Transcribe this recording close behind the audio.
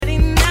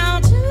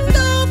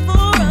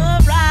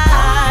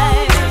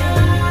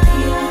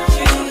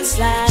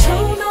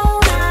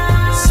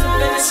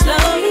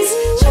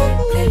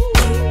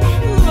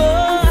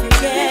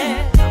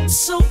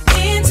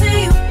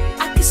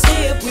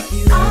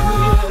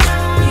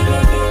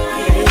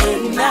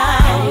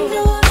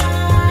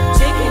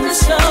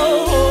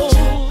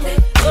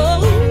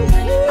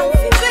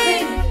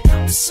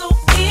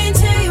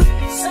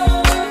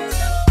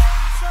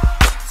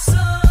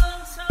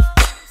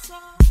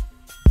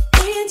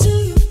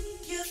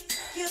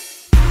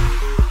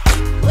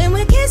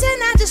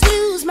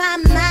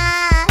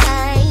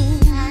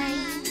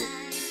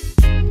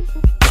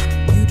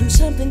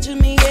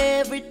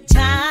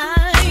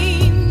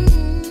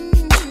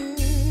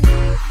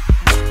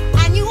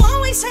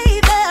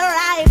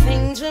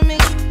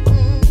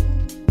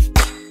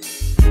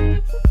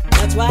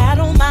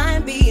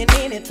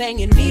everything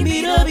you need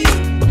me to be.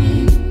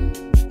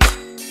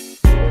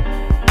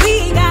 We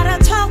ain't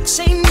gotta talk,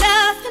 say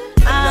nothing.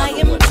 I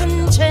am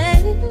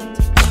content.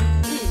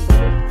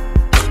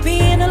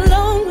 Being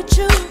alone with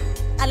you,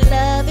 I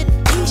love it.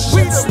 We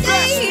should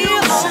stay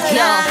all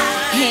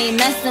night. He ain't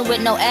messing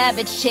with no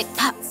average chick.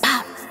 Pop,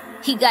 pop.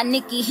 He got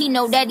Nicki, he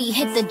know that he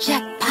hit the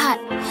jackpot.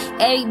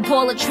 Every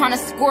baller tryna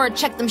score,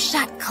 check them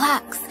shot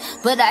clocks.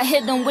 But I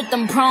hit him with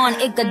them prawn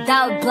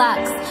Iguodala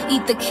blocks.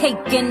 Eat the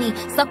cake, guinea,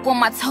 suck on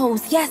my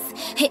toes, yes.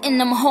 Hitting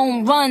them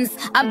home runs,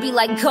 I be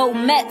like, go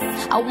Mets.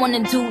 I want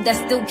a dude that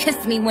still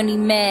kiss me when he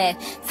mad.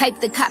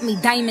 Type that caught me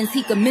diamonds,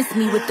 he could miss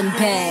me with them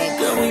bags.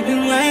 Girl, we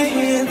been right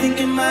here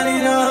thinking about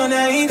it all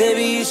night.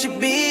 Baby, you should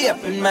be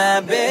up in my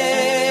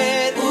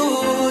bed.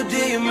 Ooh, do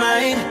you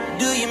mind?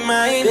 Do you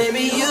mind?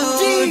 Baby, you,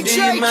 DJ do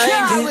you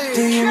mind?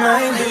 Do you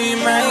mind? Do you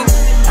mind?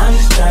 I'm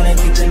just tryna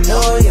get to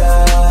know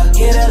ya.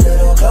 Get a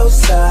little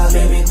closer,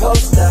 baby,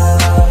 post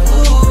up.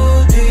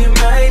 Ooh, do you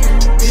mind?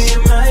 Do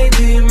you mind?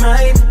 Do you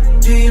mind?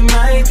 Do you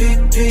mind? Do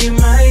you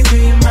mind? Do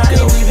you mind?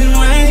 Girl, we've been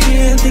right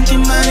here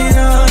thinking about it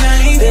all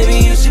night.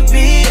 Baby, you should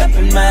be up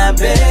in my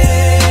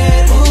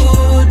bed.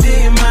 Ooh, do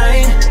you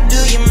mind? Do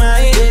you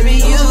mind? Baby,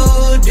 you,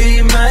 do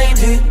you mind?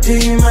 Do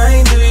you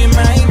mind? Do you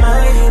mind?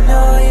 You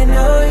know, you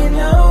know, you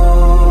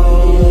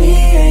know, we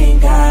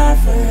ain't got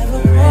forever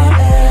and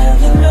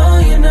ever. You know,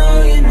 you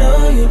know, you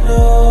know, you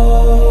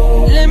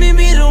know. Let me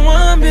be the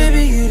one,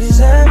 baby, you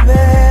deserve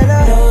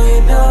better. You know,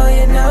 you know,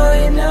 you know,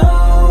 you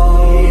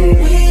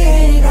know. We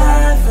ain't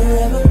got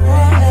forever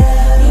and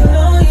ever. You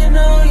know, you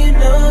know, you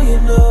know, you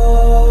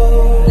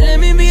know. Let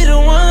me be the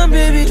one,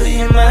 baby, do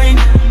you mind?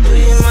 Do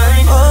you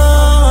mind?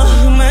 Oh,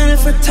 do you mind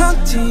if I talk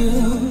to you?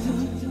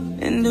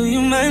 And do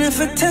you mind if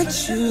I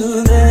touch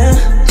you there?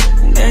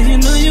 And you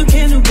know you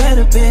can do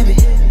better, baby.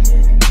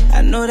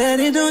 I know that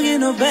it don't get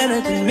no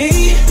better than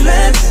me.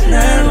 Let's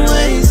not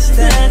waste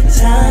that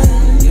time.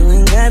 You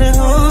ain't gotta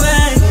hold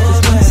back,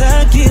 'cause once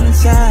I get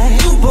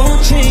inside, you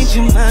won't change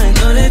your mind.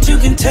 Know that you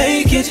can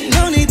take it,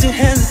 no need to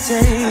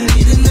hesitate. I'm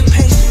needing the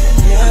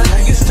patience, yeah, I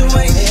used to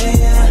wait,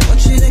 yeah. I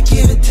want you to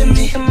give it to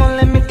me, come on,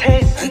 let me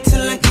taste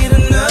until I get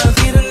enough,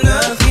 get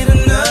enough, get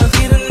enough,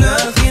 get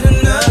enough, get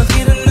enough,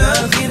 get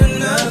enough, get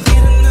enough,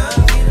 get enough.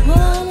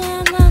 All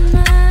on my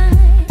mind,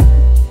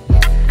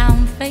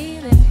 I'm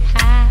feeling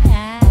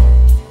high.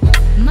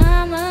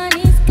 My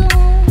money's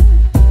gone,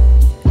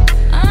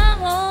 I'm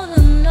all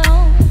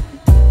alone.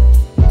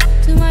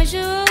 Too much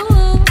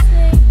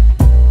losing,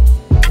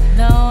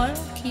 the world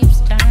keeps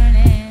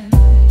turning.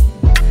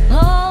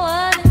 Oh,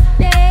 what a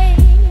day,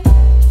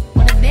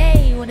 what a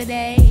day, what a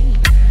day.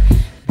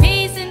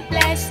 Peace and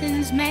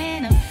blessings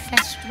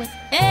manifest with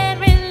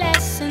every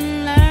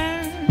lesson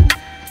learned.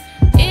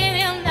 If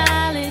your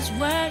knowledge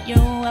were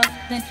your wealth,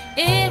 then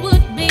it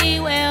would be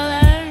well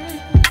earned.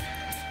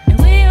 And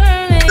we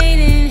were made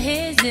in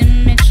His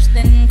image,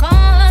 then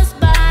call us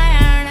by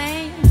our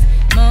names.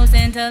 Most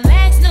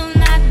intellects do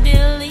not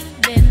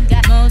believe in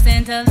God. Most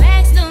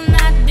intellects do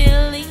not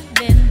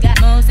believe in God.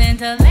 Most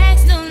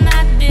intellects do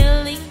not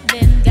believe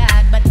in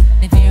God, but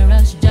they fear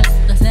us just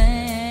the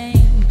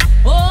same.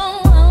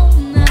 Oh, oh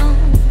no,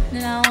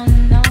 no,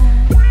 no.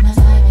 My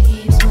life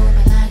keeps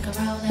moving like a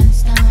rolling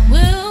stone.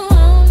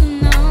 Oh,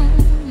 no,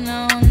 no,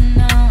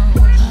 no.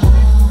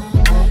 All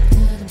night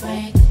to the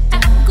break of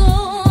dawn. I go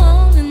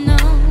on and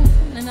on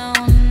and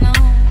on and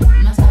on.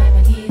 My life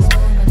keeps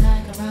moving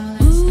like a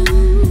rolling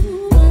stone.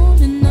 On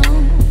and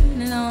on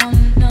and on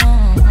and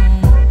on.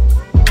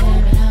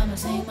 Baby, I'ma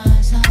sing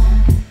my song.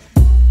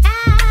 I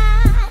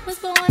was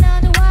born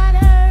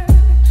underwater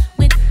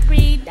with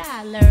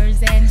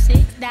 $3 and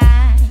 6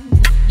 dimes.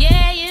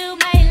 Yeah, you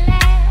may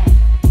laugh,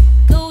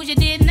 'cause you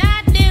did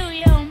not do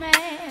your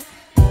math.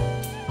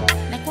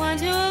 Like 1,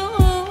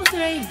 2,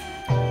 3.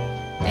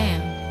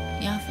 Damn,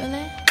 y'all feel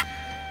it?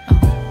 Oh,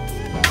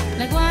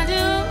 like 1,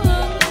 2,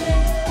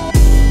 3.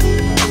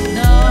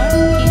 The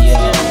world keeps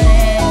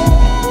turning.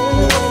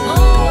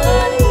 Oh,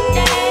 what a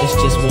day. It's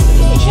just one of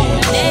them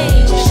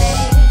jams.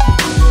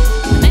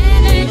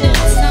 Man, I do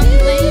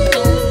something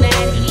so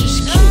that he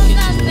knows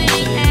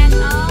nothing at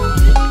all.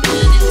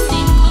 Couldn't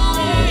seem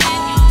cooler if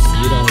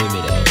You don't hear me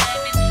that.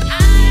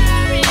 I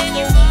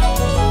already wrote.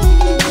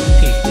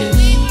 Peep this.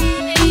 We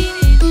were made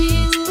in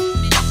His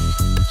image.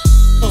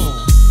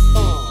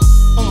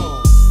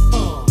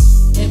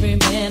 Every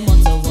man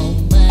wants a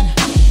woman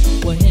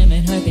where him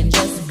and her can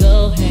just go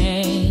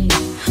hang.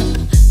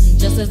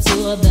 Just the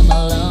two of them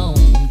alone,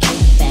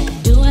 kick back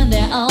doing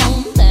their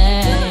own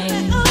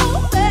thing.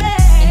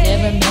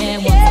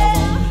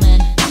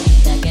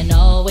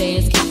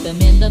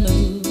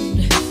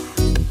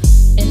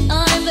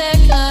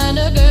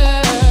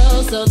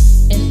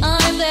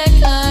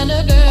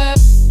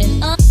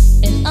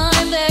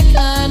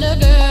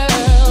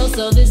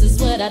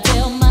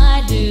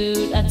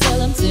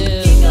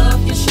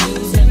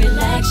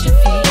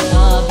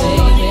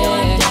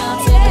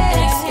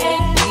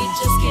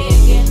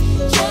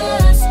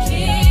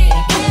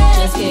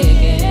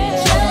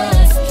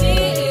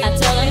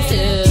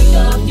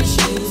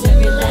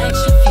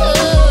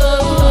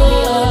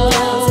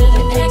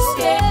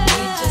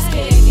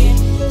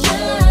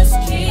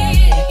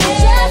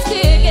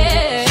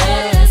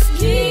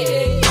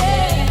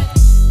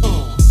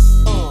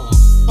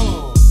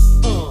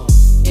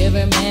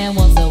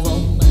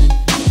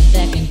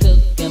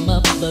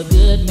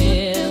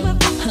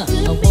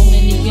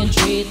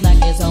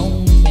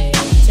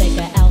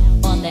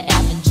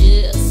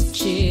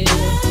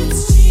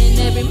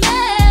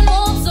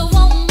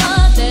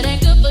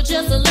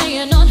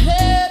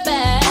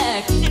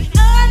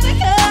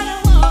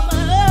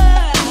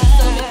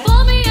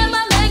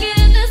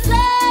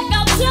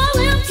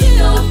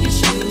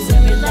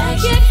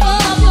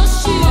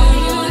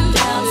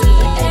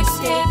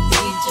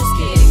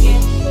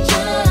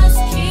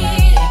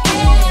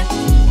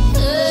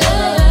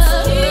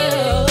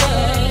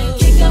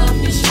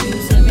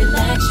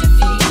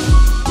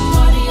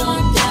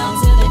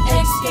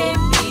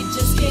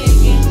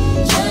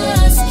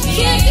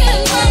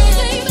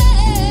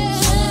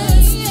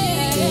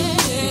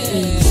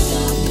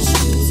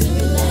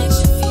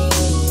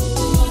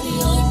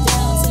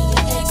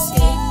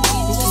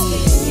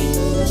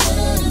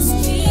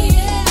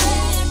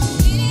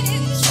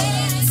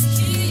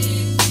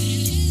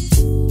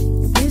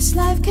 This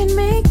life can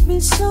make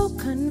me so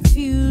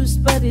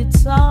confused, but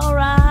it's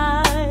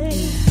alright.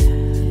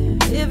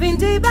 Living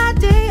day by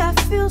day, I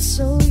feel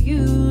so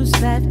used,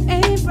 that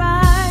ain't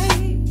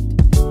right.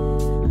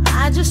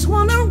 I just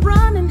wanna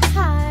run and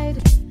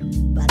hide,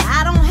 but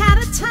I don't have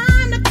the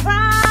time to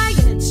cry,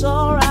 and it's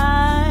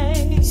alright.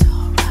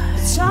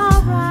 It's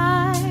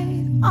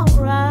alright,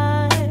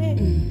 alright.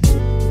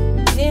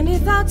 Many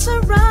thoughts are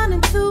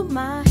running through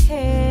my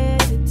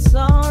head, it's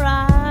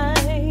alright.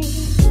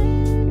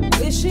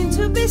 Wishing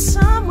to be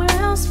somewhere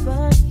else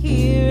but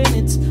here, and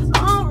it's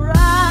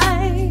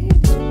alright.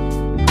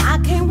 I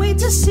can't wait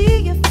to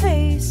see your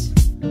face.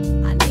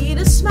 I need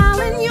a smile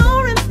in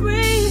your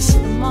embrace.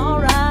 I'm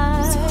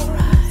alright.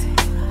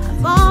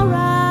 I'm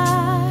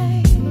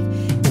alright.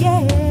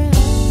 Yeah.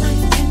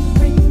 Life can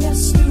bring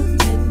us to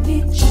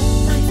admit.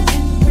 Life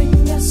can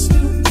bring us to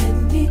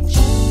admit.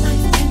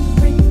 Life can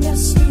bring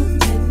us to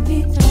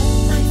admit.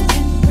 Life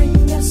can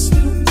bring us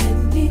to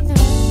admit.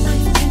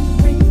 Life can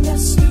bring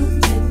us to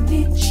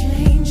admit.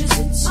 Changes,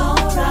 it's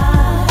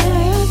alright.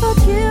 Never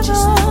give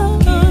up.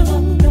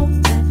 Know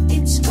that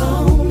it's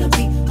gonna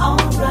be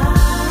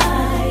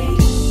alright.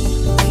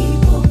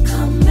 People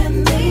come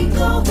and they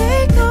go.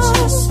 It's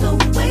just the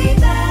way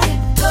that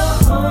it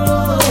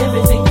goes.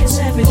 Everything is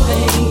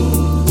everything.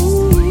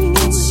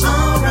 It's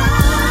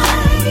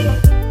alright.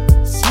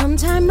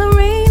 Sometime the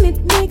rain, it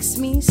makes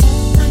me sick.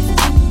 Life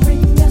can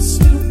bring us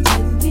to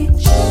admit.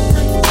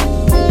 Life can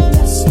bring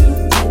us to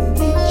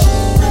admit.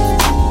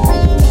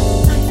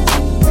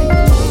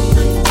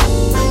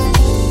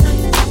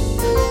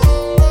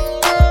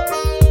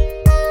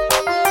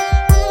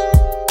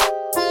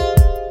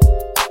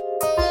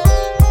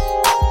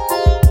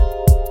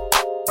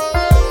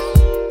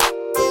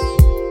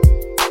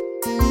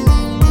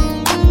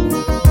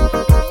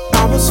 I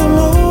was so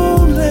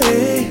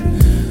lonely,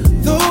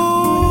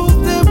 though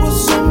there were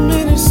so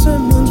many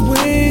someones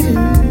waiting.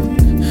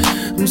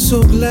 I'm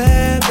so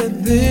glad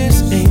that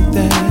this ain't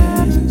that.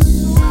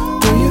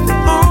 You're the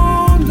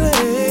only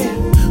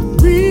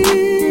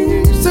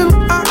reason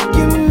I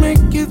can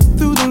make it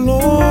through the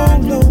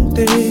long, long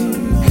day,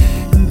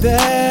 and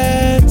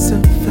that's a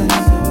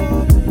fact.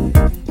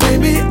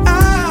 Baby,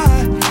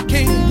 I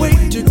can't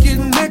wait to get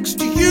next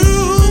to you.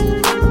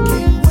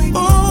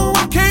 Oh,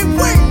 I can't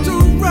wait to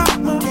wrap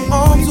my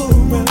arms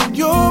around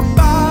your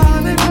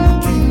body.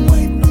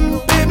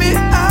 Baby,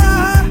 I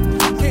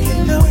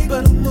can't help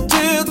but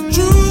tell the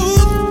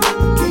truth.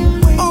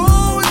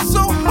 Oh, it's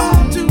so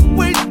hard to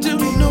wait till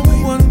no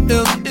one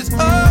else is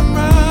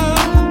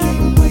around.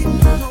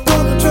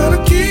 Gonna try to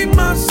keep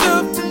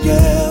myself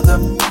together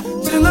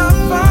till I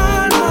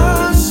find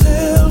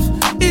myself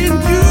in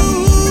you.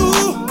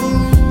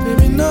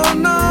 Baby, no,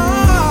 no.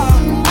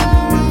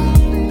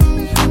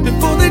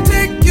 Before they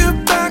take you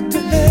back to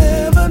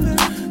heaven,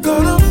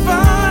 gonna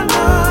find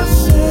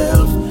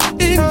myself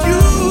in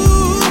you.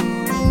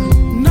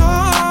 No,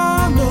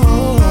 no,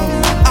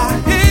 I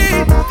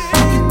hate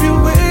to keep you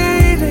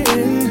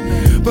waiting,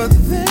 but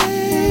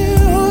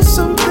there are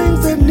some things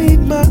that need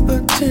my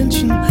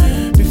attention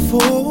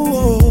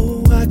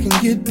before I can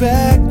get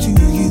back to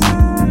you.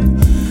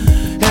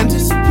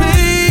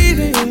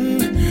 Anticipating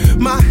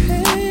my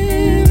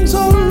hands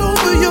all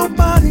over your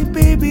body,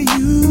 baby,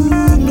 you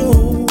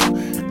know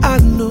I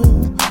know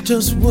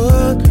just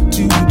what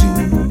to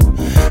do.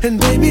 And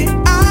baby,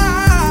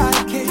 I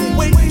can't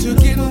wait to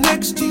get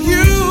next to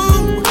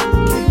you.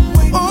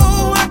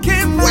 Oh, I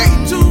can't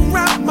wait to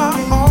wrap my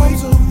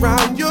arms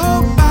around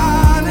your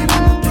body.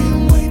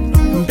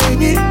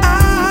 Baby,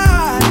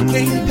 I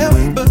can't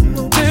help but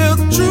tell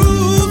the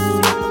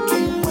truth.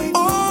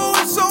 Oh,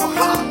 it's so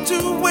hard to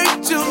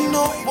wait till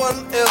no one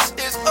else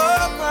is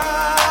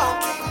around.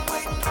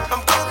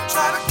 I'm gonna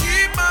try to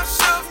keep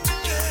myself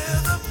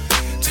together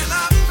till I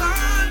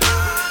find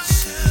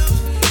myself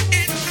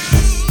in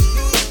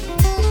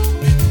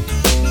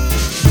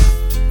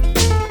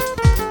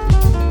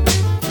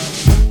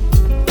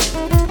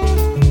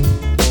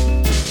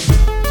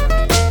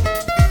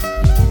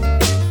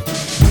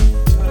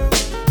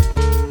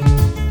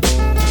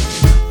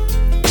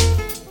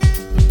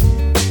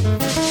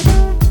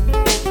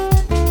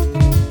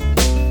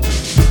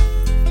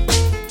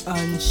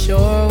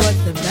Unsure what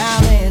the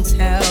balance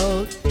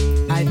held,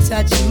 I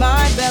touched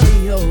my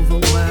belly,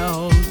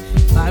 overwhelmed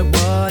by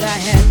what I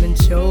had been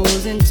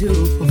chosen to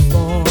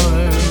perform.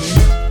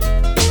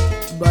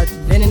 But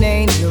then an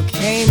angel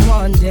came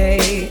one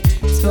day,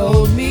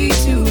 told me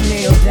to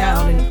kneel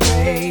down and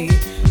pray,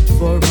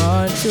 for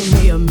unto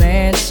me a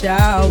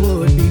man-child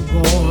would be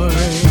born.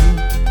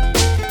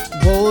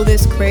 Whoa,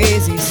 this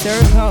crazy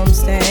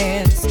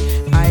circumstance,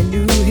 I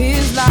knew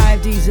his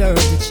life deserved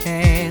a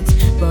chance,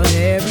 but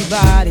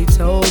everybody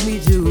told me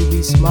to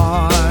be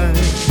smart.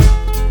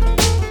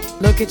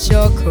 Look at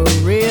your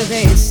career,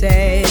 they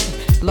said,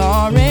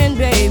 Lauren,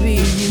 baby,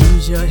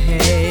 use your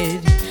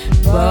head.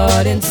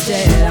 But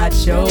instead I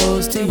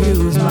chose to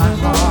use my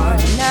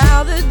heart.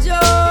 Now the joy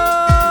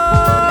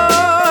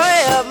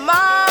of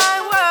my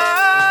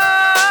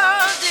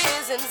world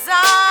is in Zion.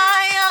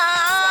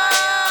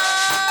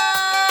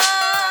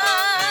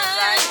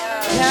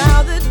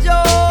 Now the joy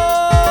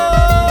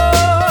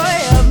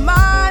of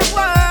my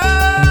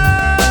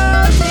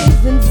world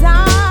is in Zion.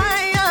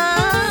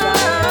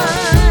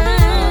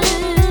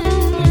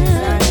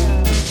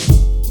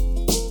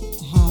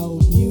 How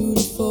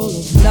beautiful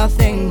is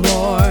nothing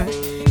more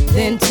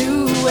than to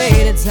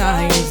wait at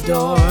Zion's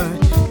door.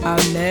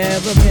 I've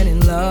never been in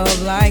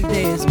love like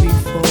this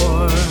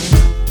before.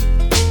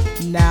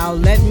 Now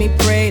let me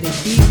pray to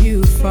keep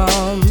you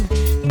from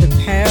the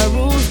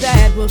perils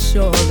that will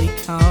surely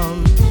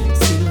come.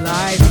 See,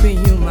 life for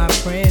you, my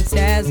prince,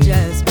 has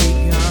just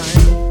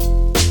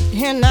begun.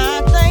 And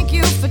I thank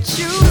you for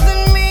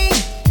choosing me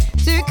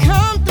to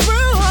come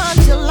through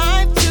unto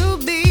life to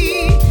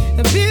be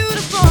a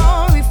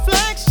beautiful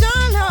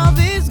reflection of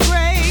His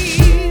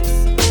grace.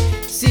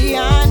 See,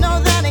 I know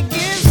that a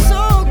gift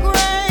so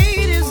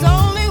great is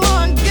only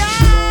one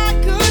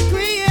God could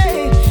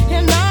create.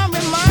 And I'm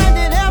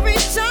reminded every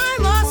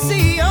time I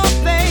see your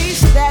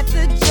face that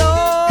the joy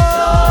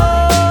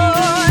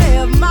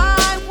of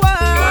my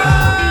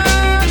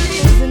world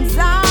is in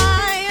Zion.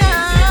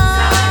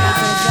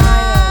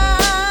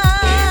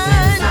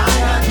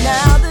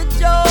 Now the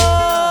joy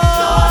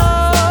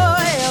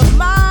of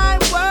my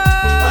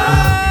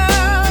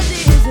world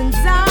is in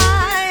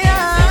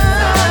Zion.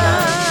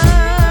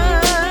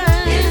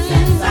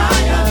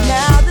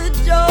 Now the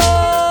joy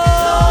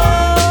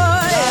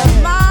of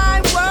my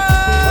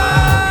world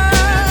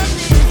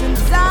is in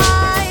Zion.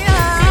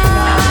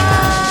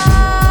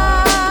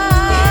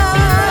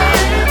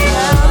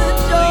 Now the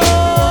joy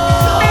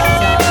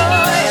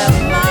of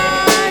my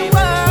world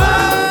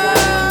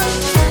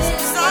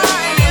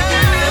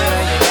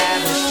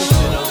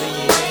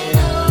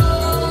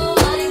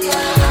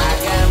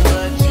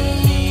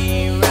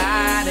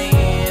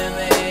is in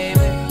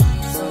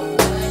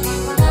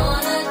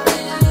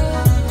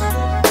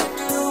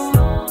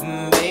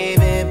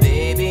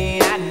Baby,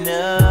 I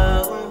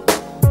know.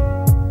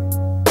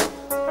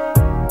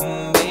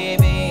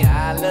 Baby,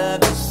 I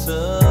love you so.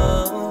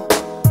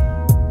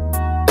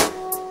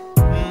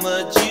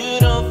 But you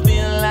don't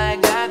feel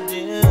like I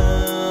do.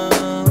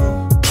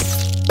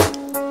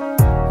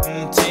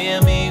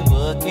 Tell me,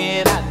 what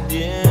can I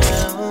do?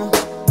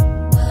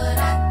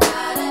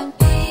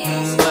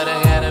 But I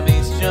gotta be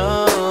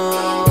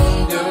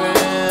strong,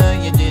 girl.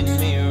 You did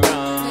me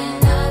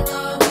wrong. I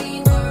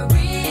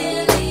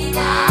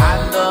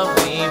thought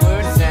we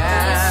were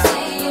down.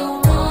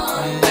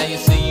 Now you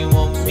say you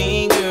want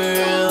me,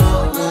 girl.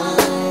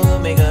 Ooh,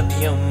 make up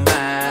your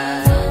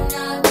mind.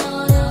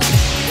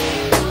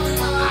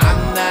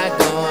 I'm not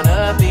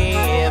gonna be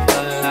here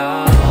for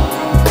long.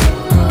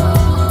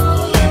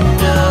 You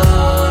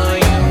know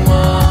you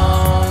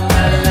want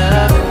my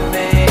loving,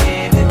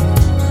 baby.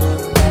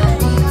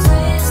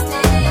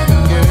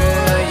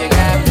 Girl, you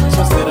got me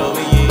twisted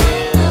over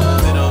here,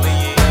 twisted over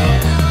here,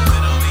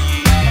 twisted over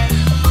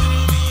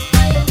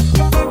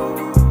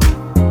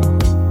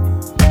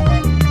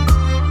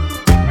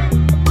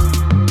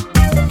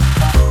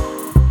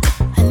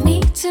I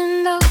need to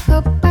know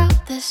about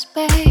this,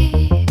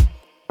 babe,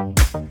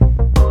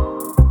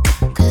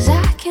 'cause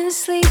I can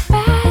sleep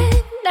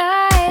at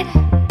night.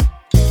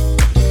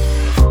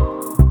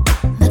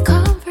 The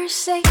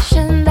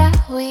conversation that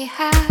we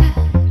had,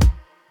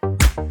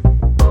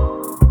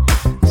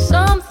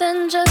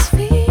 something just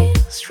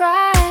feels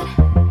right.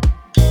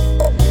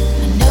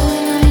 I've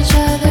known each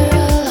other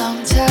a long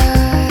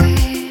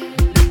time,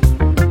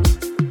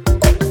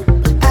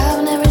 but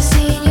I've never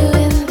seen you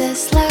in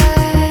this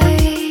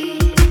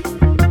light.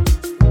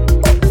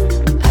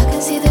 I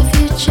can see the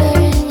future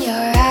in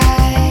your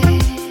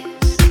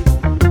eyes.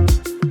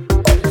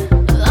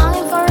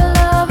 Longing for a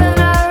love and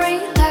I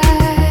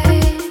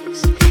realize,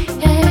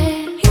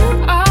 and you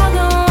are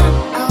the one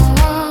I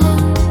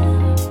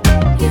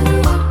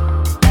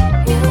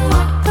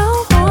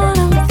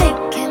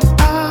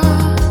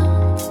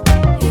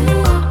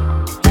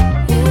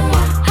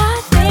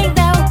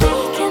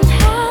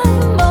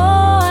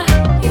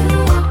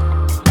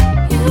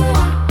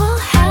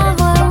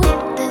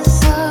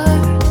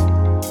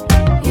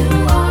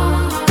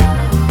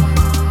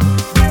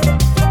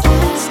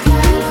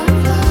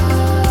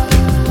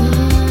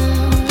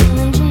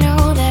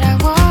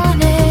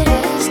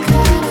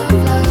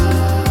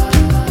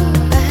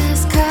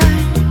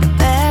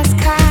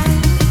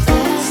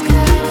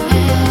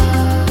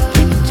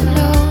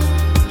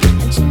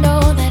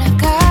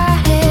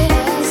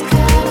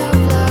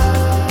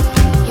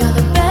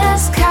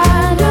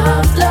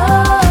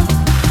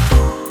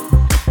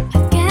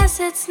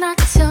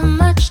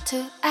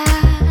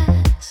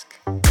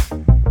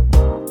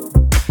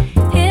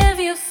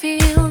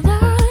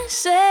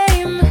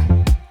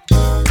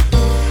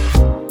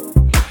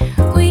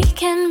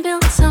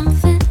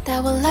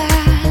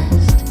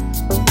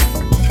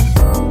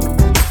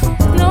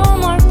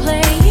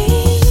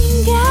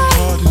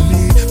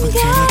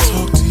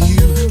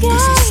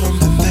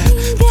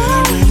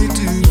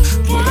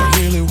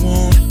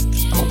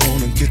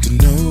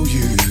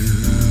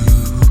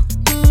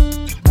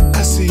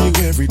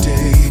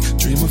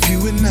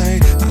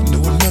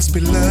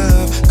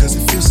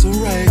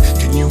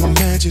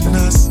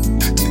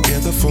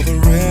for the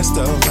rest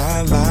of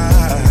our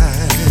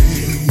lives.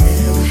 You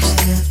never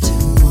have to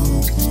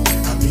want.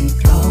 I'll be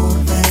all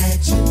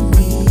that you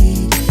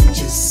need.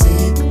 Just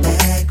sit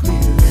back,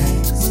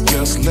 relax.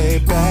 Just lay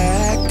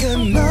back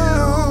and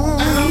know.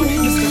 I'll be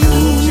Mr.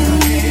 Hold Your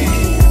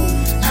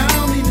Hand.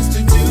 I'll be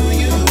Mr. Do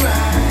You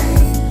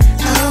Right.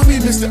 I'll be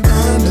Mr.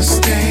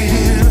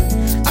 Understand.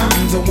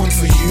 I'm the one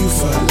for you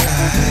for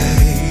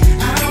life.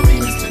 I'll be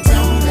Mr.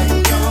 Don't Let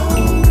Go.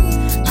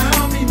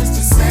 I'll be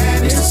Mr.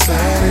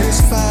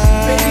 Satisfied.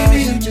 Baby,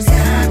 you just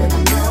gotta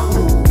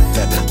know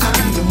that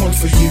I'm the one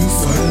for you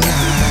for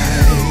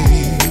life.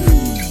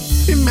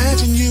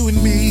 Imagine you and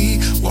me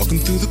walking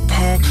through the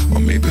park, or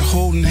maybe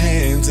holding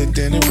hands at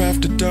dinner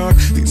after dark.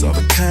 These are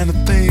the kind of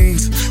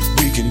things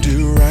we can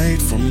do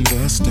right from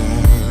the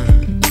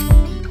start.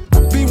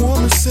 Be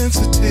warm and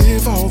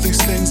sensitive, all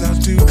these things I'll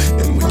do.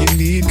 And when you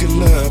need good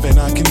love, and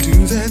I can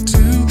do that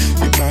too,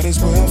 you might as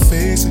well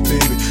face it,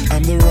 baby,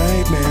 I'm the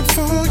right man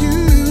for you.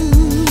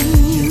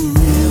 You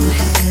never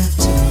have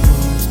to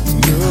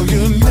want. No,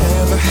 you'll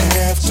never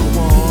have to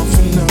want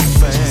for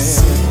nothing.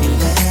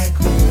 Relax,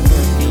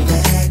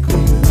 relax,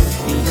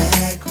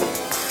 relax.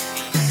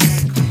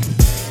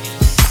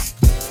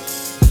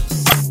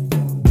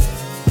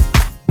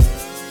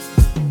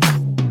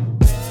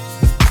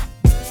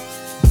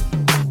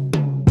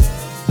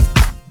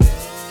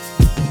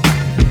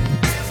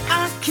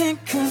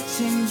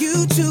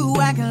 Continue to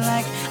act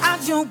like I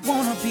don't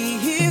wanna be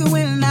here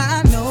when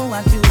I know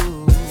I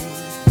do.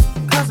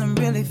 'Cause I'm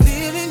really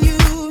feeling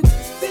you.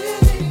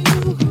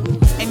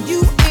 And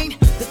you ain't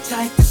the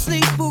type to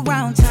sleep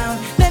around town.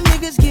 Let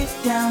niggas get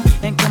down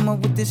and come up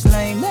with this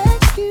lame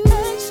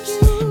excuse.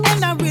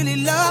 And I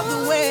really love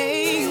the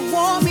way you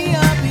warm me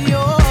up,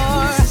 you're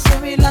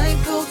necessary like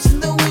coats in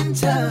the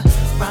winter,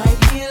 right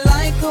here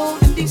like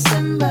cold in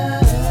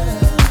December.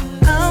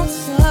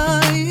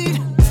 Outside,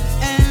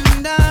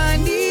 and I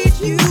need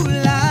you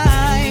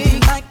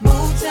like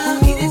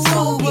Motown, it is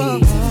over.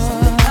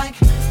 Something like,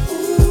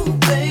 ooh,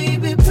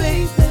 baby,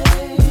 baby.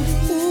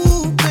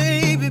 Ooh,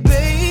 baby,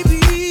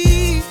 baby.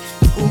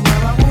 Ooh,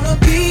 where I wanna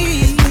be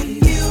is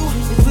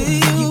with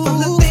you. From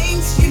the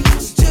things you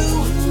used to.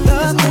 The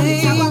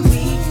things how I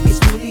mean is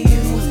with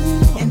you.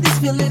 And this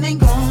feeling ain't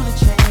gonna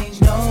change,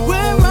 no.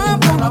 Where I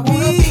wanna be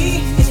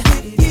is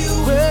with you.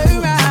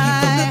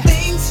 From the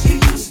things you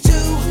used to.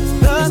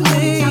 The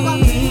things how I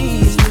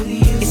mean is with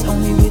you. It's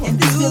only with and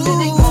this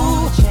feeling ain't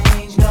gonna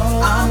change, no.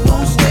 I'm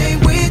gonna stay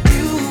with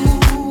you.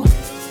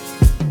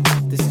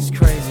 This is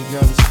crazy,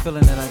 girl, this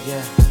feeling that I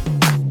get.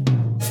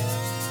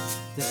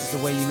 This is the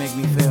way you make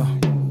me feel.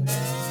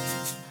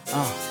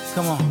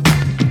 Come on.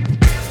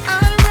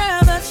 I'd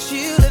rather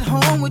chill at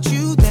home with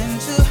you than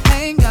to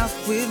hang out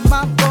with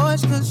my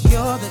boys, 'cause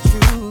you're the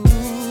truth.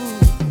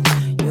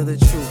 You're the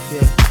truth,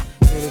 yeah.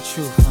 You're the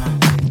truth,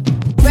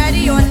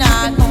 Ready or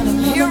not,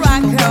 here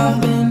I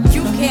come.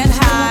 You can't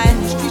hide.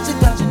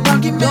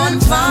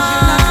 Gonna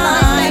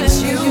find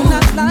you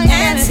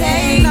and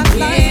take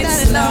it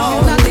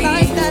slowly.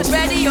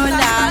 Ready or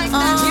not,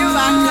 here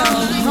I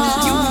come.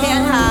 You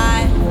can't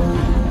hide.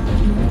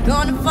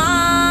 Gonna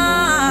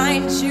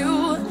find you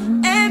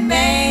and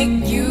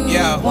make you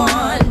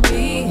want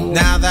me.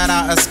 Now that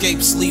I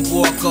escape, sleep,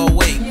 walk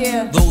awake.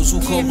 Those who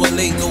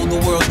correlate know the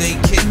world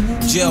ain't kick.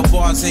 Jail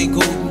bars ain't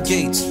golden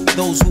gates.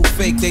 Those who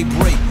fake, they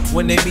break.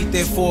 When they meet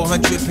their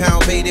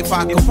 400-pound mate, if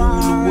I could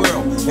rule the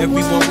world,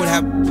 everyone would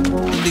have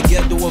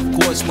together, of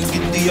course, when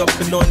you be up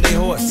and on their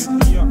horse.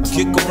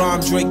 Kick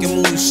around drinking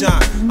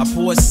moonshine. I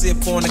pour a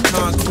sip on the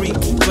concrete,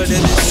 put it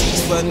in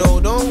seats, but no,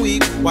 don't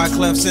weep. Why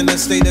Clef's in a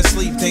state of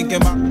sleep, thinking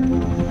about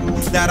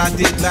that I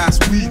did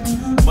last week.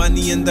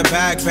 Money in the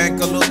bag,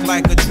 banker look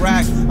like a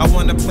drag. I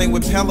wanna play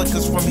with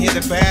pelicans from here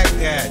to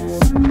Baghdad.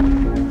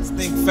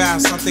 Think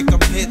fast, I think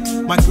I'm hit.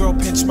 My girl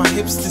pinched my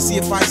hips to see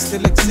if I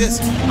still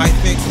exist. I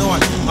think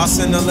not. I'll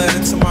send a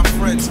letter to my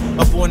friends.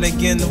 A born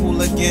again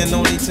hooligan,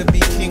 only to be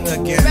king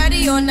again.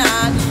 Ready or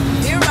not,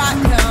 here I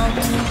come.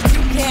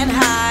 You can't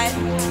hide.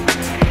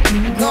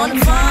 Gonna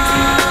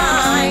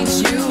find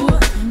you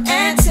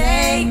and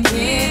take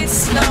it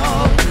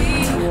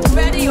slowly.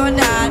 Ready or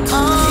not,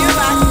 here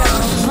I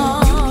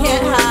come. You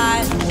can't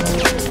hide.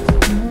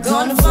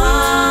 Gonna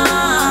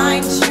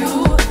find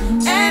you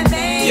and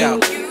make you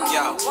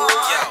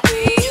want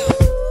me.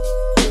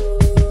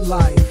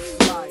 Life,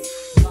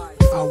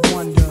 I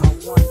wonder,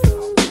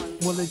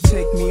 will it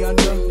take me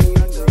under?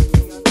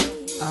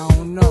 I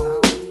don't know.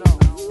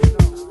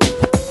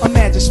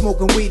 Imagine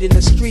smoking weed in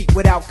the street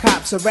without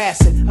cops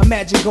harassing.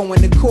 Imagine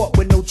going to court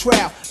with no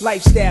trial.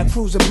 Lifestyle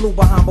cruising blue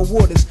Bahama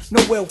waters.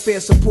 No welfare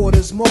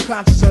supporters. More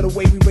conscious of the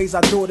way we raise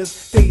our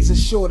daughters. Days are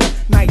shorter,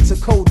 nights are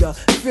colder.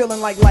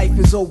 Feeling like life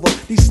is over.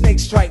 These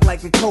snakes strike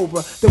like a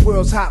cobra. The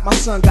world's hot, my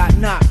son got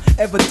knocked.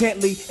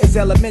 Evidently, it's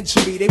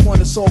elementary. They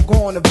want us all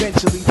gone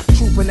eventually.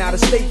 Trooping out of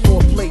state for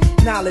a plate.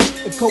 Knowledge,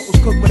 if coke was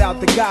cooked without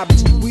the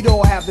garbage, we'd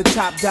all have the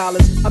top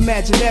dollars.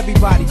 Imagine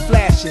everybody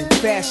flashing.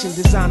 Fashion,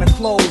 designer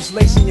clothes.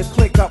 Lacing your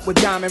click up with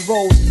diamond buying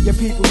rolls. Your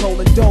people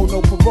rolling dough,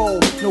 no parole,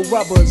 no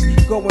rubbers.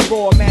 Going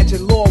raw,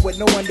 imagine law with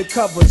no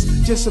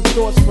undercovers. Just some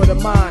thoughts for the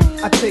mind.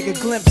 I take a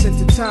glimpse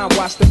into time,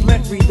 watch the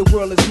blimp read, the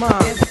world is mine.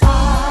 If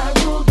I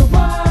rule the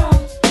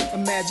world,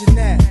 imagine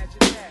that.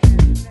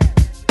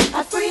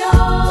 I free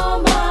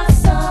all my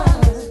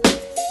sons.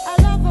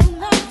 I love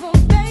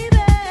them, baby.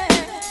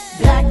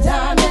 Black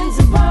diamonds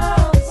and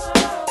pearls.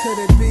 Could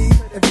it be,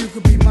 if you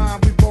could be mine,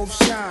 we both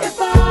shine. If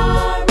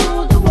I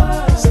rule the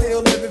world,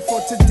 still living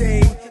for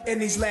today, in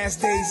these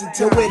last days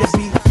until the way to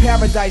be.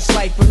 Paradise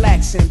life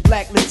relaxing,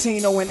 black,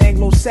 Latino, and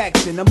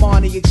Anglo-Saxon.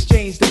 Amani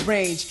exchange the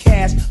range,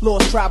 cash,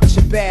 lost tribe of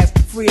Shabazz,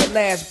 free at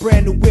last,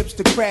 brand new whips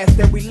to crash.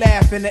 Then we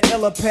laugh in the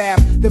illa path.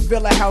 The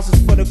villa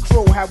houses for the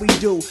crew, how we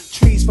do.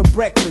 Trees for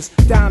breakfast,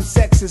 dime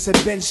sexes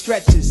have been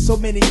stretches. So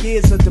many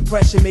years of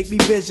depression make me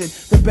vision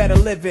the better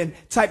living,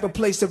 type of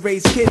place to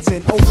raise kids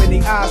in.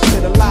 Opening eyes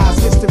to the lies,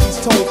 history's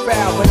told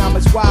foul, but I'm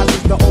as wise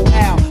as the old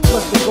owl.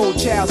 Plus the gold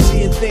child,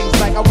 seeing things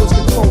like I was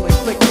controlling,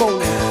 flick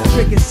rolling,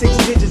 tricking 6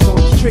 digits on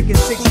you, tricking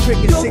 6,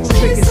 tricking 6,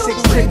 tricking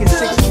 6, tricking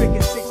 6,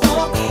 tricking 6.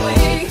 walk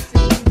away.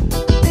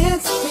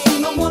 Dance with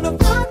me, I wanna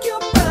rock your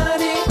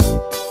body.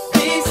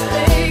 Please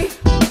stay.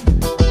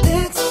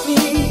 Dance with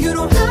me, you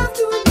don't have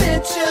to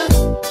admit you're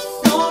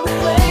gone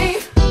away.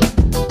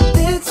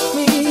 Dance with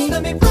me,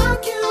 let me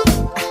rock you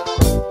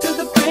till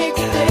the break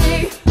of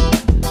day.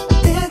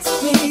 Dance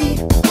with me,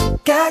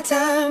 got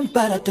time,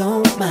 but I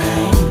don't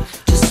mind.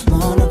 Just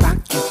wanna rock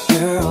you,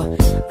 girl.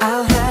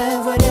 I'll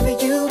have whatever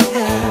you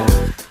have.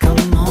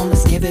 Come on,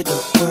 let's give it a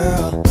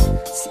whirl.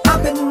 See,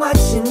 I've been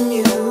watching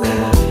you,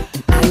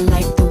 and I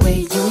like the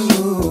way you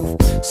move.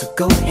 So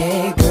go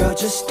ahead, girl,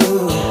 just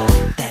do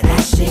that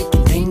ass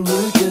shaking thing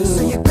you do.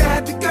 So you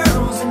grab your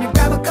girls and you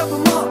grab a couple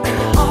more, and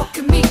you all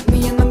can meet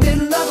me in the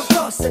middle of the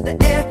floor. So the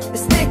air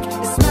is thick,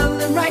 it's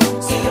smelling right.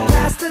 So you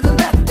pass to the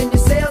left and you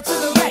sail to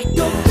the right.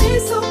 Don't be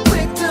so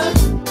quick to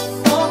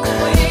walk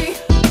away.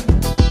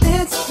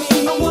 Dance with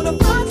me, I wanna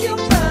rock your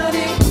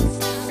body.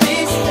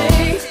 Please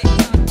stay.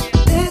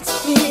 Dance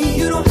with me,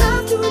 you don't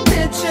have to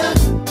admit you're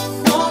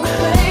gone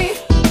away.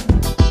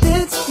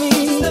 Dance with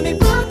me, let me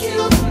rock you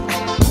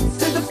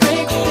till the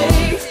break of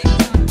day.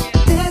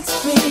 Dance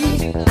with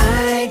me,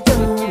 I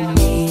don't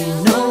need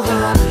no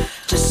help.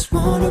 Just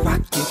wanna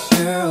rock you,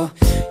 girl.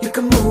 You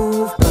can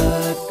move,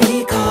 but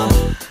be calm.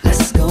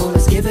 Let's go,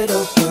 let's give it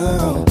a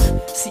whirl.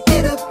 See,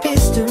 it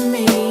appears to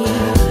me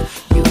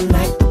you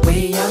like the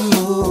way I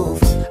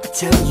move. I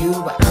tell you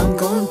what I'm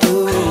gonna do.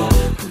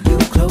 Pull you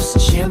close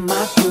and share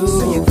my groove.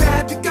 So you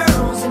grab your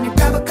girls and you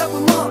grab a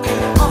couple more, and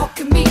you all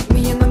can meet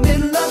me in the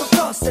middle of the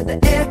floor. So the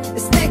air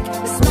is thick,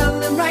 it's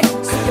smelling right.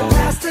 So you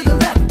pass to the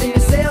left and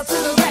you sail to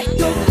the right.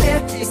 Your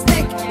hair is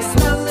thick, it's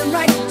smelling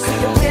right. So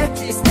your hair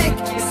is thick,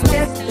 it's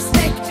there, it's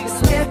thick, it's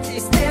there,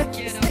 it's there,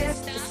 it's there,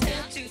 it's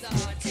there. To the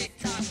hard tick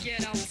tock,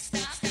 get on,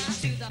 stop, stop,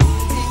 to the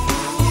hard tick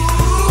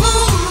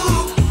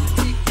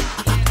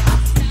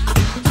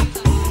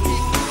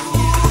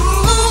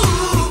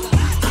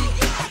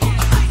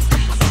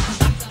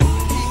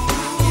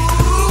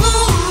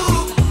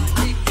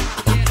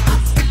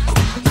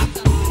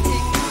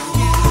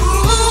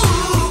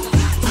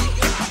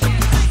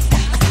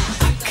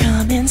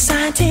Come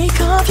inside, take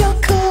off your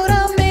coat,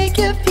 I'll make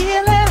you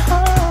feel at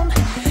home.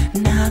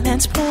 Now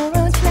let's pour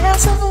a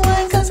glass of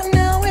wine, cause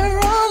now we're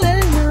all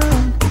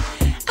alone.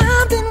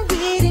 I've been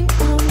waiting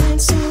all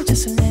night, so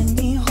just let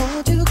me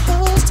hold you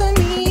close to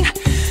me.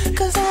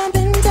 Cause I've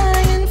been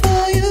dying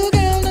for you,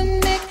 girl, to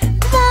make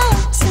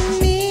love to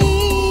me.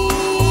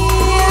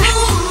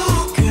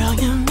 Girl,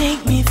 you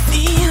make me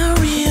feel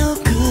real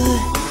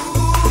good.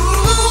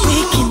 We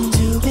can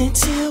do it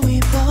till we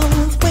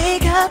both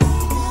wake up.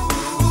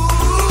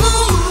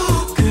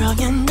 Girl,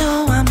 you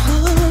know I'm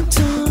hooked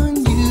on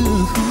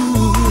you.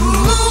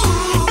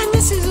 And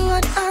this is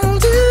what I'll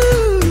do.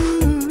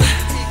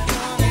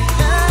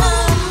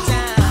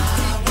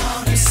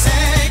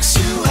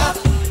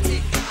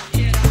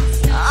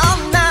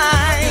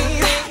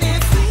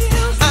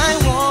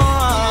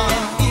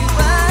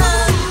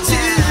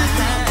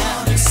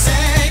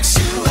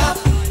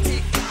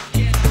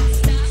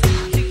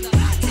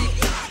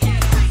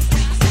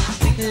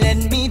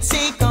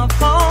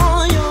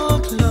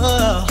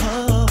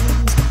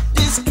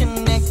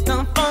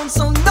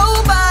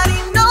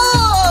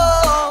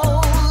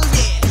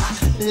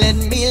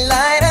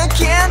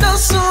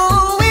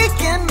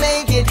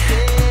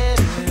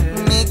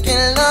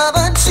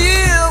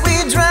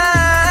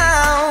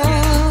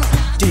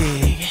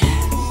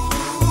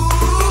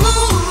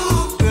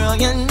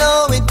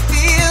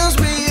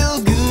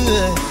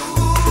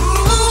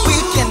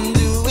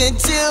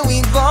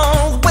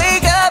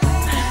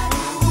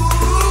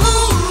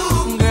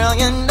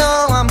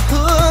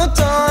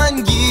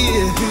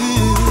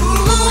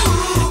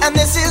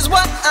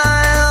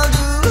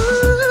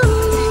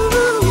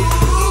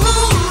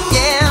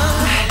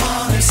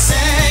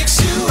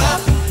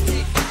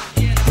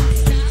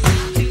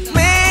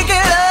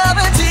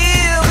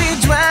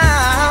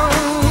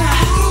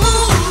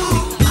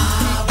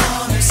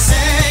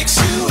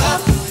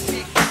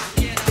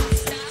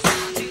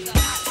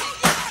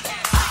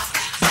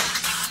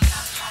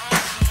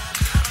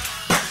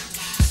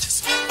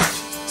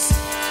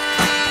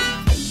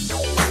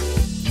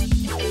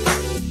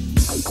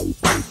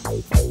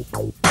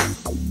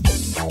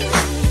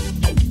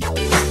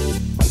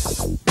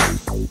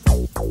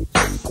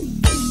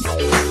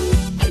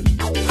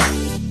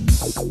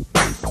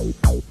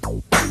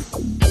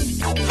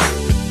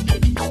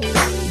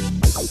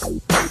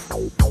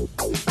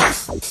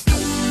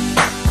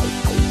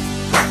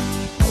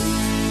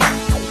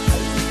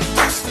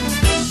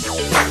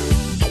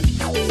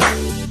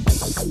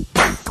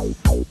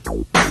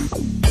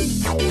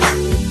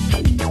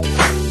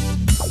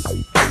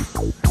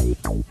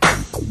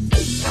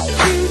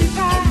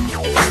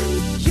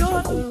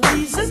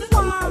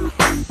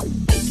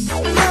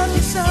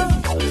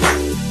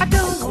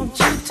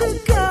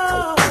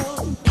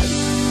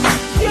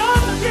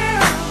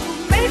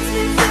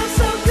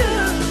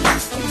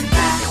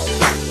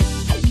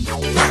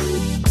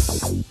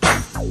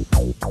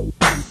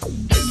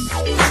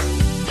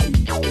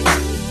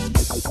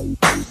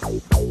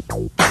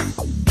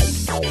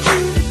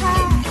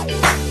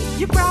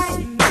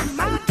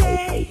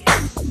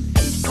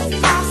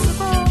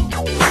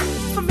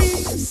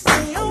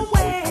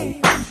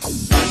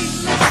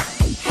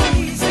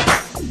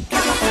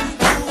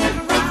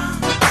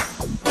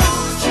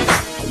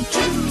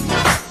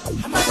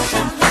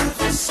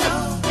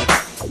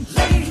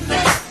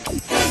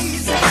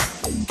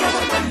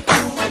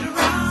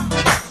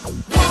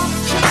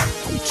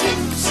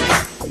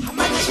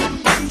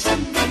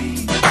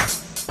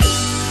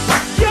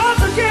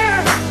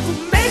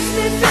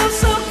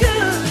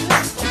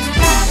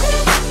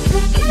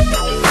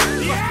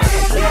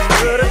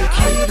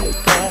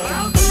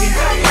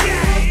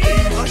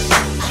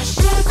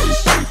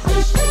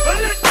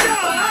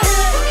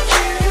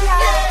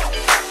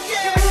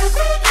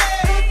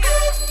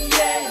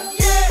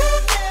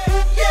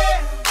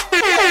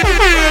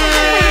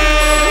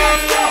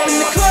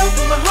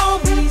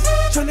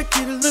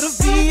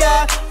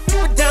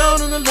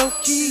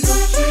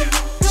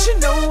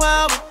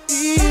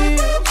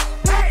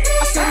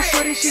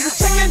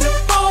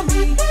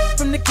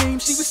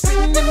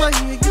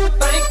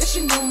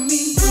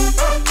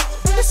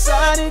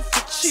 decided to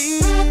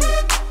cheat.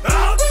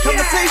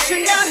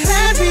 Conversation got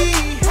heavy.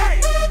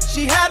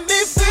 She had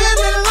me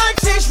feeling like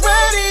she's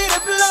ready to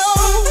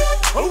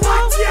blow.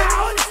 Watch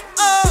out!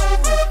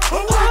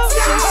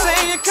 She's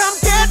saying, come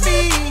get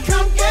me.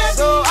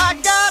 So I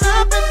got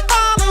up and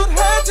followed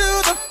her to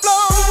the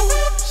floor.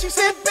 She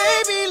said,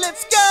 baby,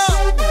 let's go.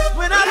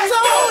 When I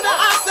told her,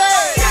 I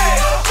said,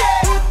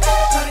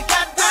 But it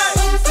got down.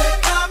 She said,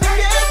 come and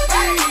get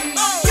me.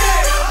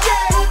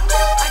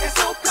 I got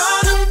so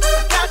caught up, I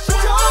got she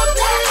told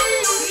me.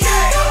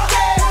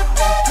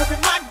 Cause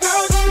with my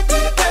girl, you be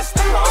the best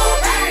of all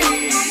me.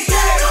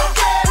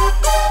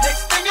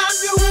 Next thing I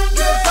knew,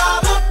 she was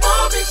all up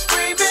on me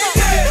screaming.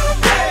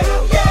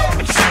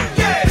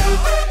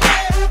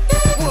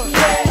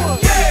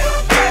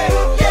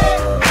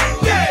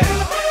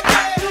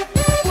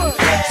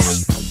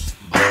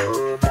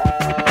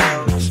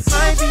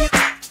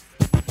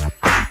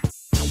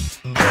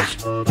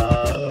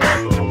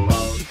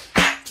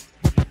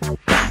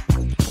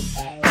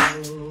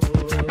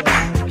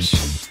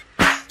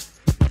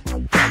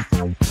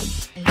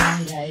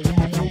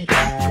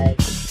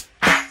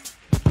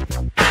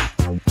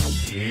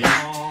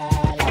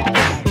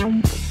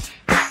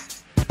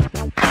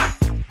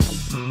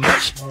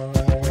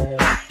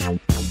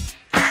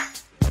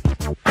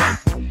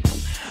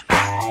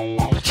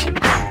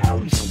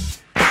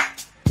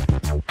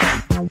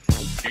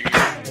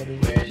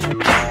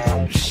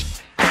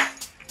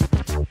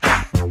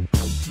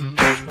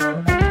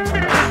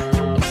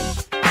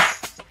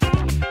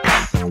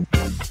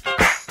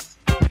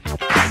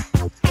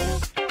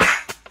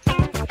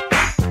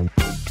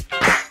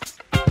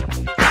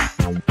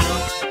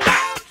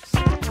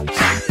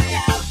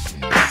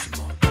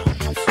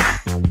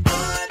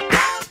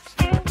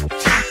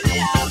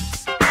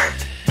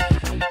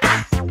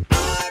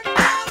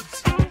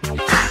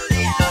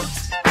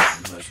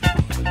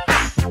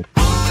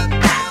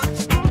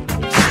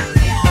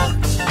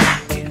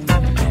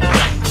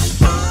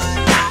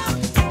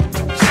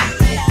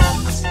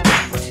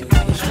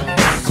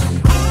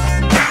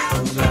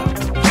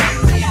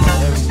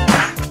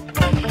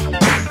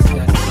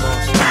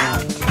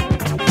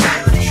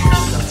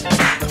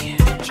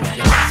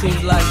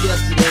 Seems like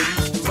yesterday we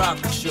used to rock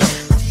the show.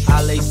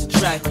 I lace the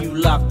track, you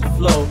lock the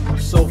flow.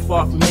 So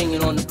far from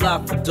hanging on the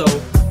block for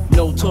dough.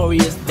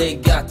 Notorious, they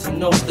got to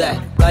know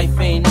that life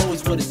ain't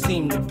always what it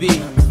seemed to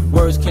be.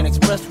 Words can't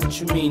express what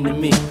you mean to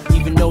me.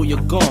 Even though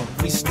you're gone,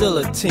 we still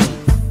a team.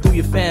 Through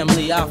your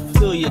family, I'll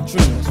fulfill your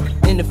dreams.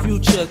 In the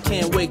future,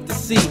 can't wait to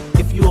see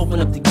if you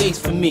open up the gates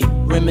for me.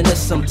 Reminisce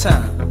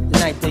sometime. The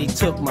night they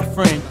took my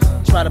friend.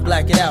 Try to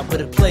black it out, but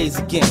it plays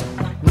again.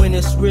 When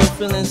it's real,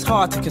 feeling's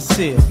hard to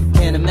conceal.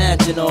 Can't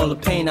imagine all the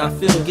pain I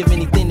feel. Give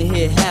anything to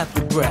hear half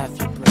your breath.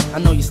 I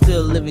know you're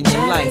still living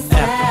your life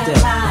after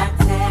death.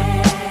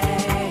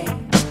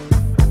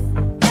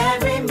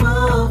 Every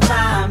move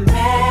I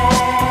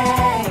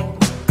make,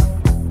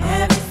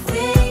 every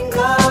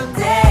single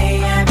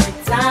day, every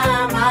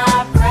time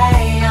I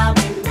pray, I'll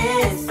be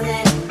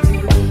missing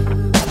you.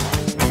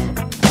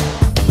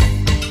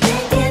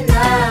 Thinking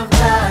of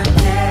the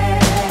day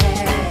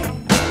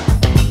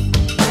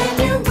when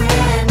you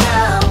went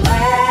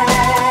away.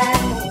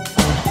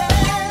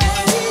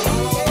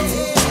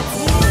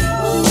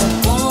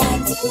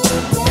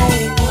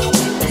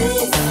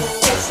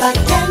 It's like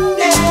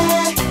candy.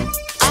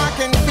 I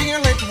can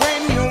feel it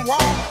when you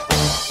walk,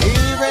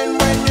 even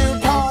when you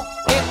talk,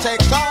 it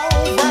takes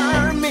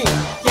over me.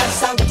 You're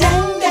so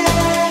dandy.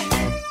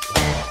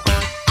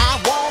 I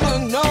wanna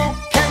know,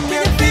 can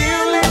you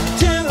feel it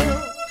too?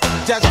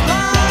 Just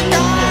like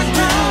I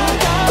do.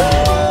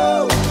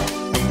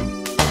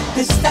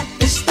 This stuff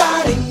is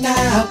starting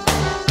now.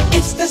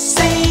 It's the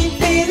same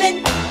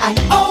feeling I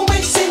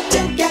always seem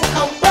to get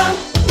around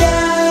you.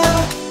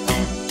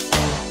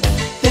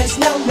 There's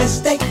no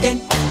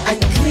mistaking, I'm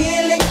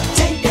clearly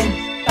taken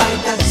by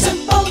the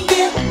simple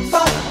mere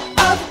thought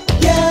of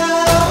you.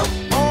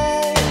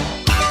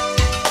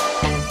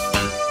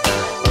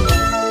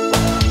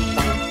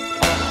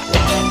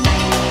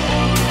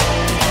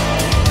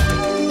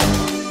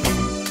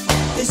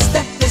 This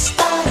stuff is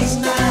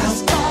starting now.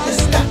 This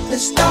stuff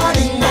is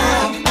starting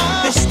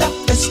now. This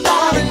stuff is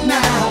starting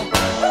now.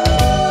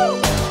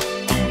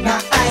 My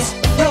eyes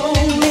roll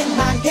in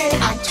my head.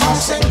 I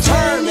toss and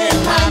turn in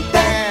my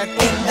bed.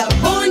 In the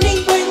morning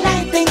when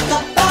I think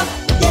about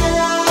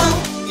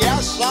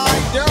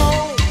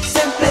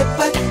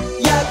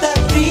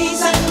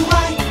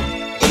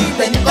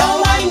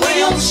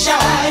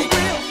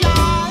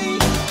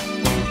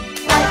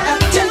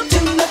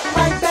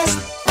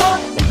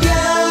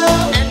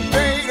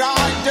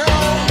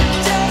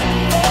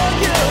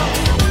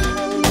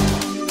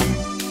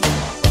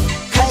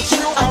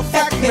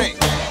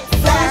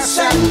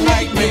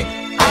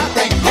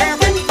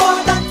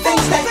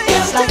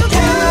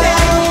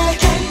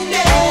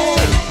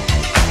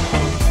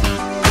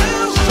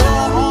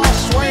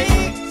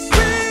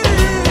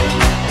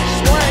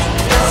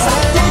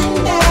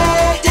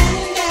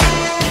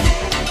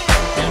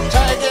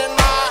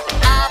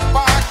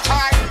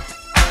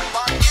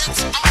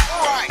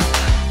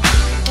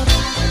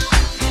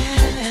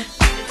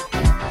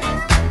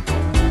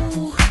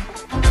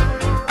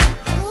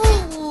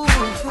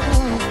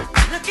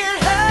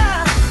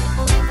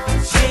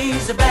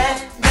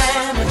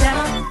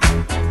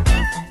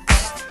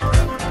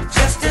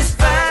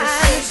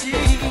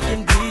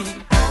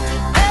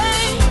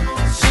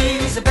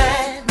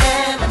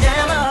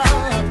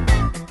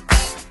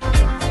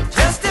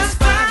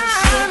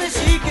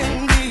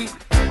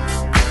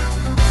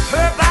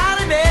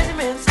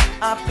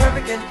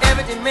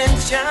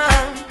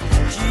mention.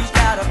 She's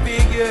got a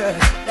figure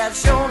that's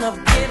shown up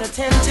in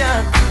attention.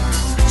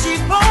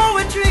 She's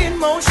poetry in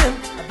motion,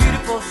 a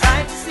beautiful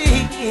sight to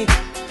see.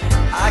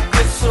 I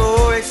get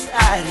so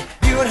excited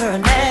viewing her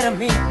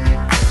anatomy.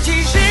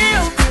 She's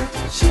real good,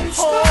 she's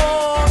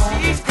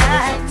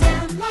tight,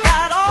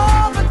 got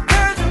all the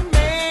curves a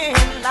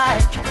man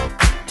like.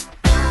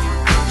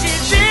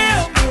 She's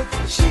real good,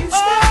 she's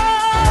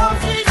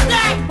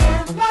tight,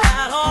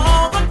 got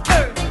all the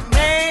curves a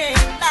man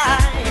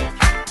like.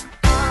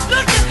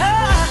 Look at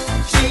her,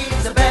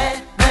 she's a bad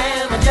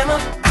mamma jamma,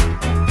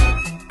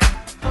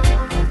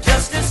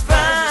 just as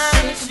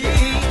fine as she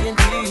can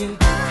be.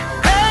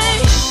 Hey,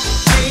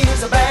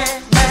 she's a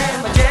bad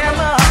mamma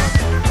jamma,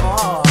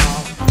 oh,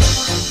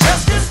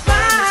 just as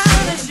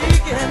fine as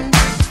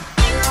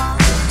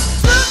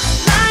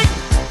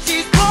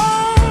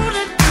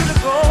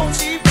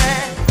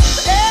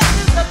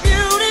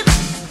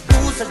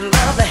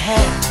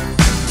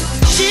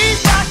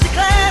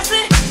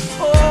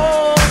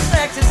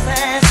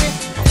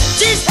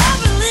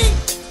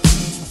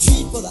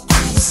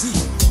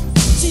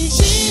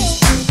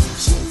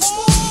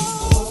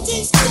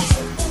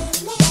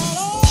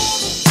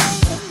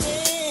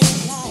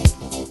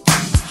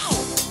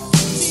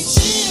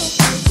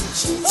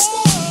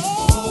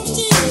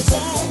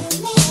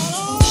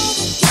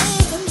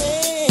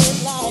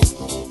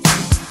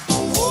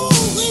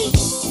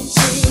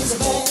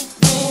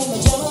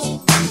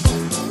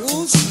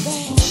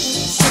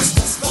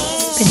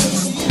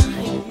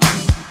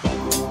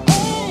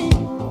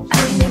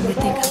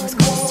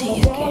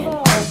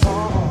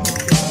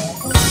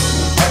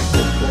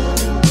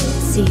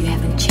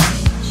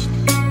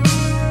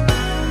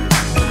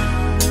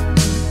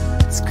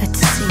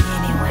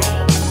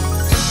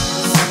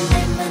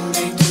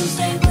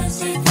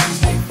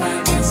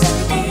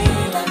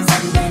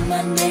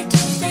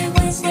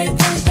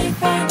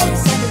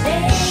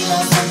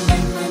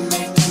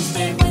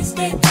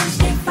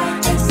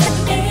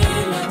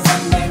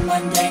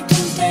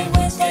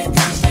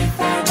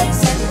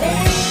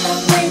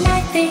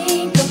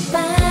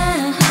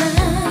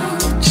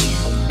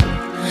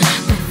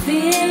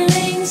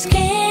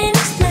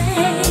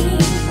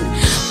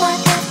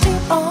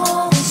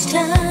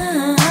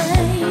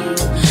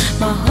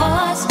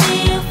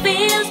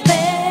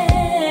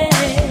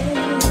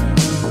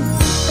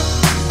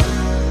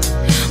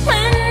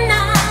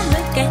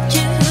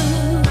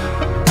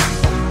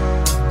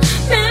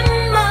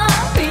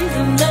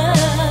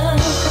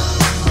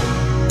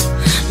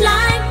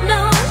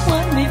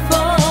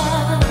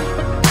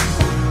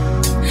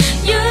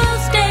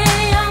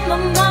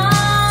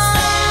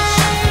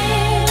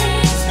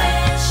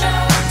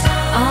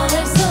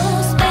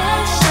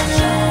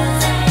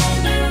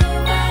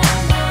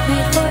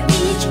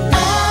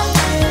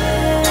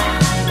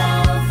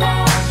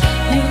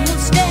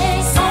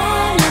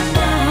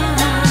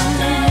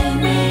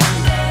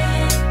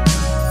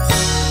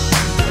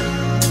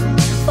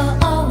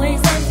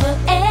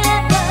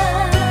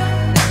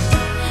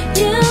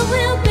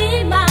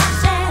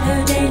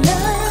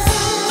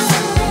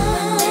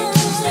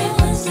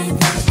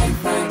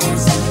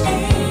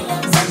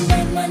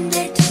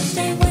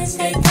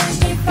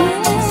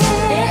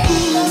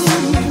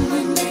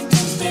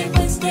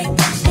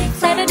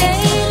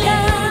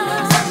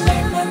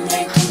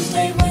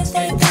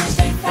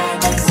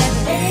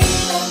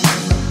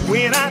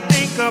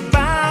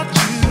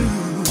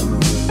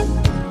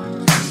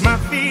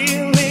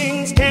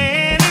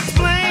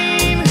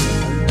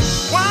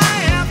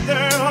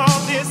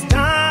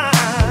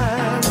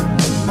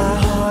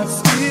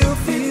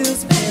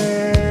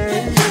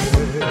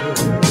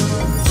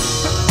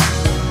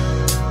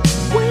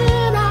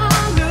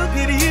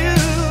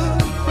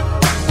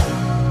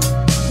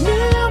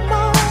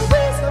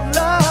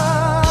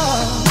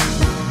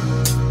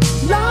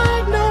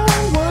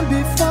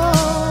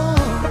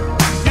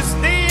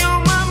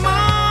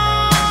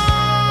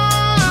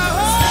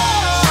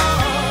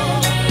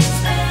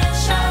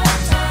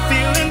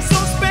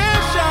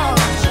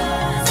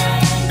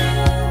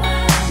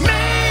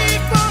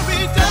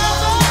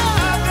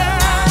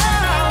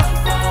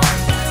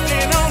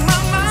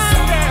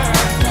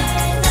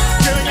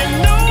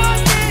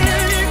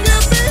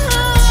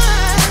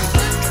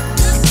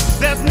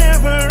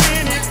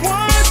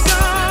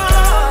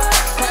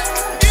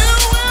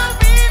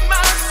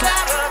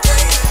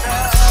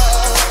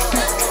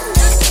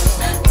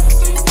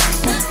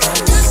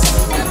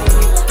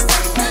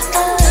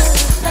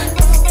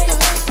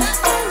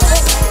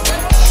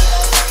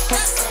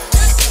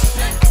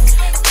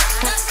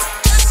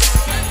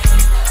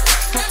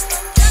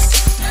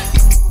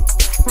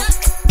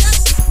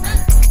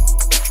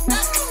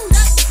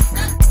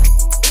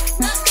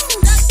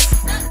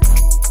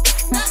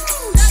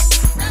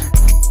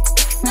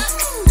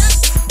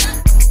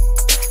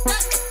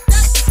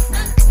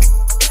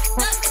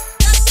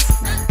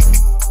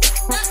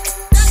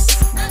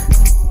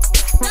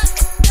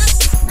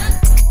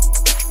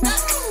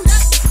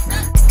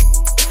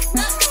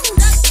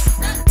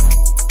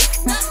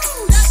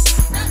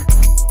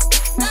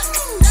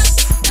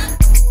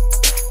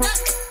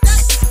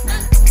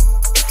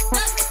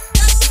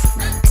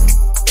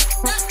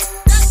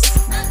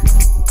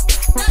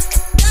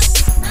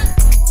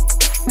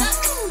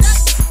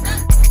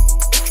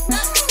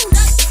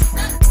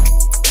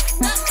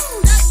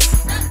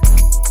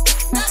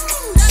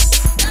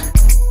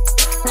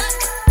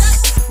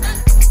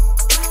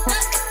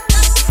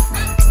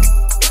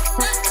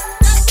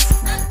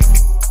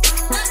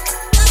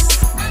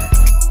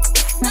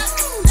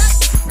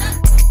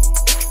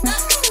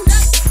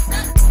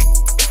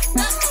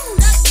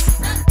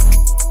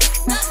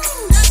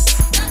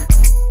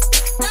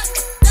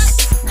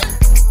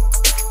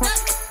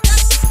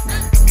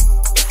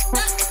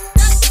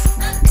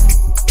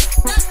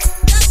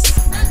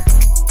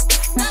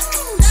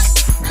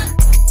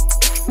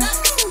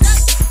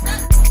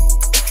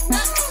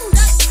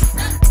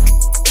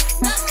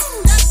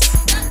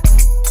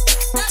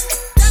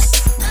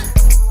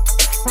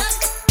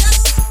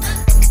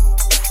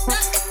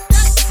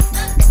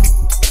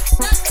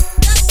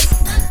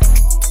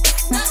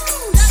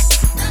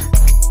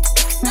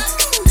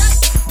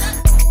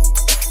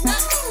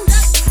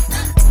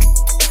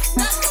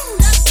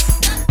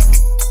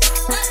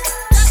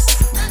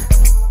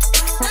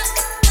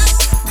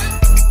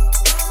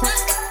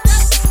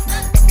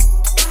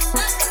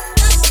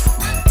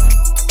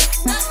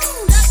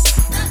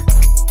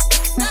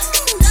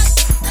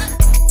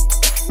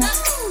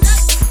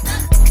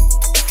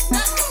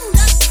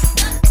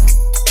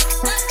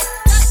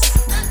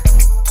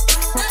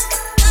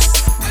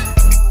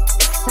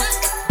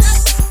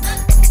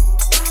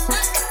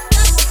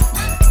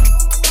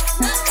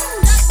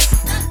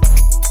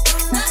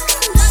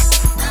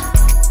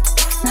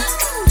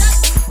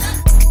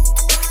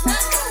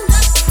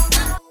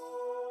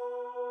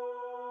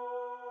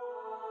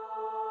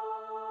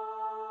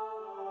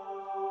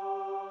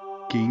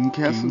King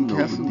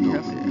Casanova.